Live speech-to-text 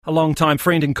A long-time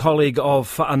friend and colleague of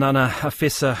Fa'anānā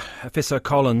Efeso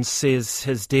Collins says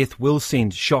his death will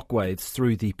send shockwaves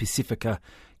through the Pasifika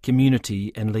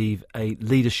community and leave a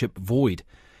leadership void.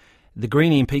 The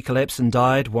Green MP collapsed and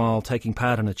died while taking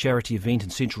part in a charity event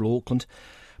in central Auckland,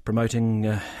 promoting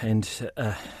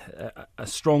a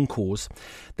strong cause.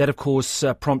 That, of course,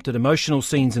 prompted emotional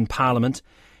scenes in Parliament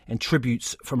and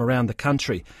tributes from around the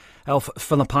country. Alf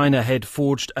Filipaina had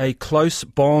forged a close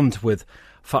bond with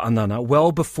Fa'anānā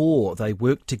well before they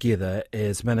worked together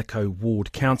as Manukau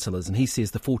Ward councillors, and he says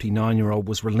the 49-year-old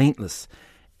was relentless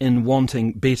in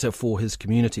wanting better for his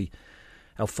community.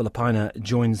 Alf Filipaina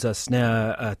joins us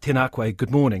now. Tēnā koe, good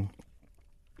morning.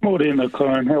 Morena,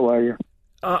 Corin, how are you?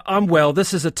 I'm well.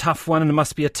 This is a tough one, and it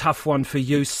must be a tough one for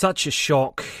you. Such a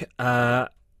shock.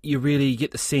 You really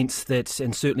get the sense that,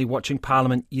 and certainly watching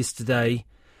Parliament yesterday,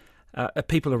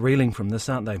 people are reeling from this,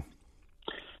 aren't they?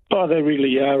 Oh, they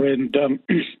really are, and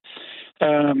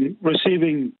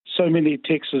receiving so many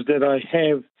texts that I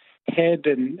have had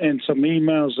and some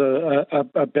emails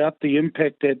about the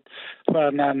impact that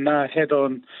Fa'anānā had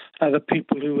on the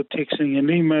people who were texting and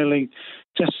emailing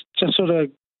just sort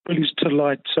of brings to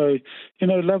light. So,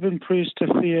 love and prayers to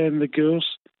Fia and the girls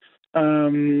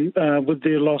with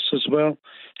their loss as well,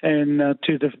 and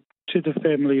to the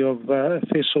family of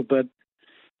Efeso. But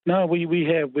no,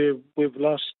 we've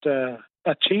lost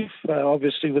a chief,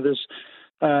 obviously with his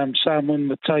Samoan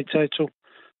Matai title,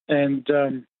 and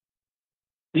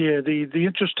the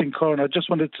interesting Corin, I just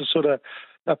wanted to sort of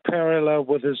parallel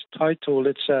with his title.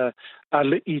 It's a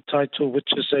Ali'i title, which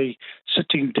is a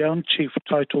sitting down chief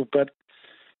title, but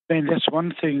man, that's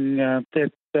one thing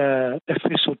that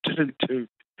Efeso didn't do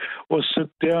was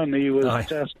sit down. He was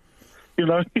just,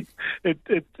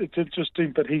 it's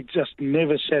interesting, but he just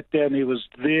never sat down. He was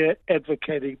there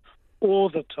advocating all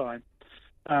the time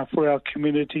for our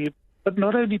community, but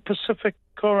not only Pacific,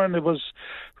 Corin, it was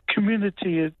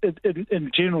community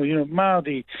in general,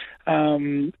 Māori,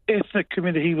 ethnic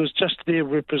community. He was just there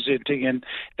representing and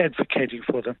advocating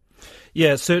for them.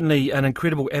 Yeah, certainly an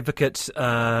incredible advocate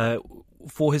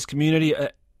for his community.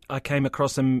 I came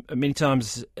across him many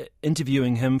times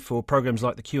interviewing him for programs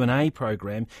like the Q&A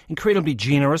program. Incredibly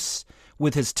generous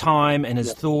with his time and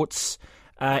his thoughts.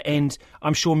 And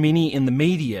I'm sure many in the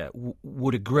media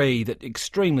would agree that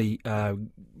extremely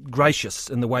gracious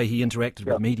in the way he interacted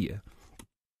with media.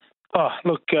 Oh,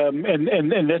 look,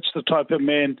 and that's the type of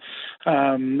man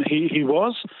he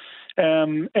was.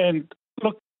 And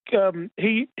look,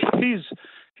 he's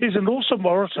an awesome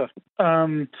orator.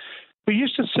 We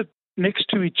used to sit next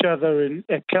to each other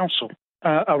at council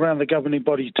around the governing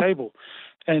body table,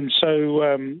 and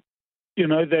so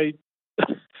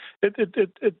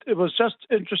It was just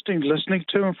interesting listening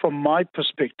to him from my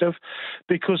perspective,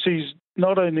 because he's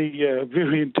not only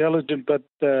very intelligent, but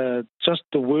just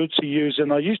the words he used.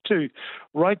 And I used to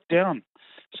write down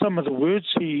some of the words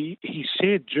he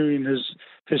said during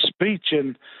his speech,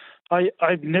 and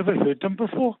I've never heard them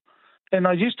before. And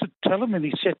I used to tell him, and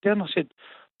he sat down. I said,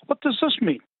 "What does this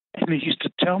mean?" And he used to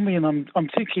tell me, and I'm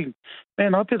thinking,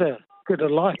 man, I better get a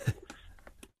life,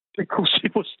 because he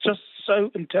was just so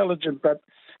intelligent, but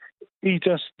he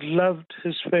just loved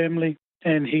his family,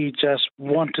 and he just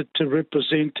wanted to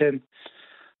represent. And,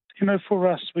 for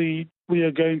us, we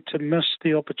are going to miss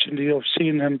the opportunity of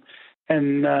seeing him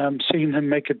and seeing him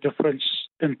make a difference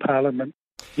in Parliament.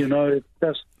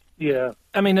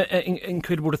 I mean,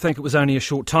 incredible to think it was only a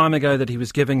short time ago that he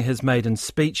was giving his maiden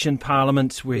speech in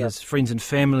Parliament, where his friends and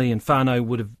family and whānau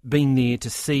would have been there to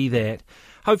see that.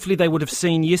 Hopefully they would have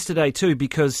seen yesterday too,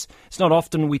 because it's not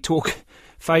often we talk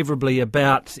favourably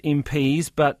about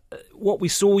MPs, but what we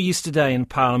saw yesterday in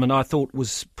Parliament I thought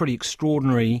was pretty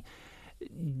extraordinary,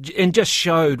 and just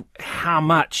showed how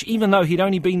much, even though he'd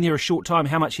only been there a short time,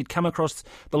 how much he'd come across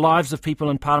the lives of people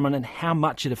in Parliament and how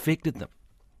much it affected them.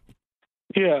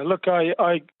 Yeah, look,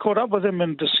 I caught up with him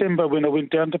in December when I went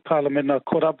down to Parliament. I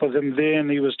caught up with him there, and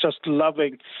he was just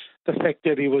loving the fact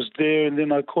that he was there. And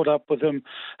then I caught up with him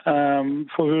for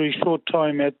a very short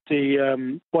time at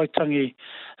the Waitangi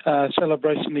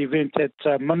celebration event at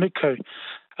Manukau.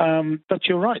 But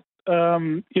you're right.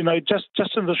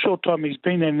 Just in the short time he's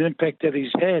been and the impact that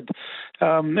he's had.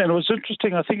 And it was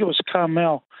interesting. I think it was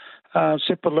Carmel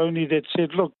Sepuloni that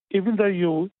said, look, even though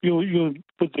you're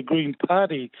with the Green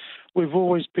Party, we've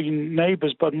always been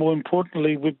neighbours, but more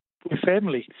importantly, we're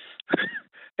family.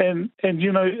 and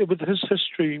with his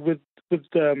history with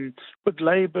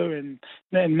Labour and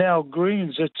now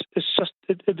Greens,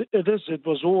 it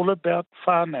was all about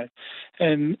whānau,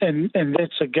 and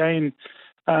that's again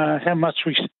how much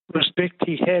respect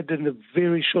he had in the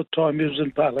very short time he was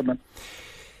in Parliament.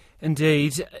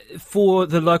 Indeed. For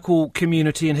the local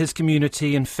community and his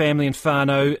community and family and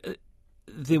whānau,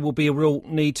 there will be a real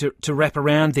need to wrap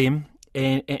around them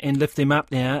and lift them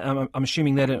up now. I'm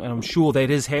assuming that, and I'm sure that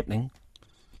is happening.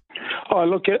 Oh,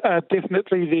 look,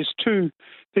 definitely there's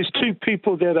two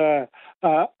people that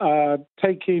are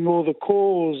taking all the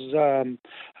calls,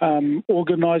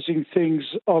 organising things.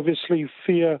 Obviously,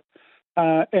 Fia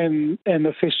and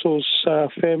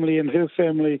Efeso's family and her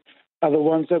family are the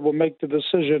ones that will make the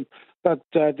decision. But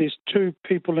there's two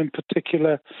people in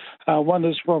particular. One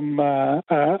is from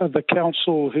the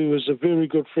council, who is a very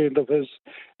good friend of his,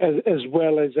 as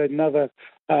well as another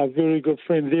very good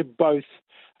friend. They're both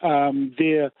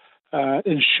there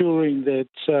ensuring that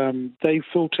they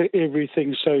filter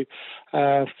everything so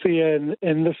Fia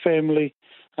and the family,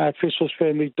 Efeso's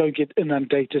family, don't get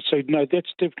inundated. So, no,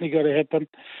 that's definitely going to happen.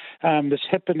 It's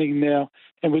happening now,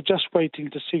 and we're just waiting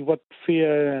to see what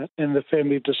Fia and the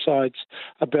family decides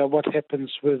about what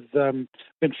happens with when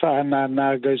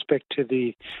Fa'anānā goes back to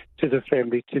the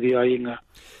family, to the ainga.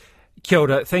 Kia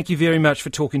ora. Thank you very much for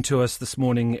talking to us this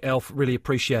morning, Alf. Really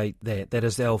appreciate that. That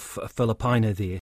is Alf Filipaina there.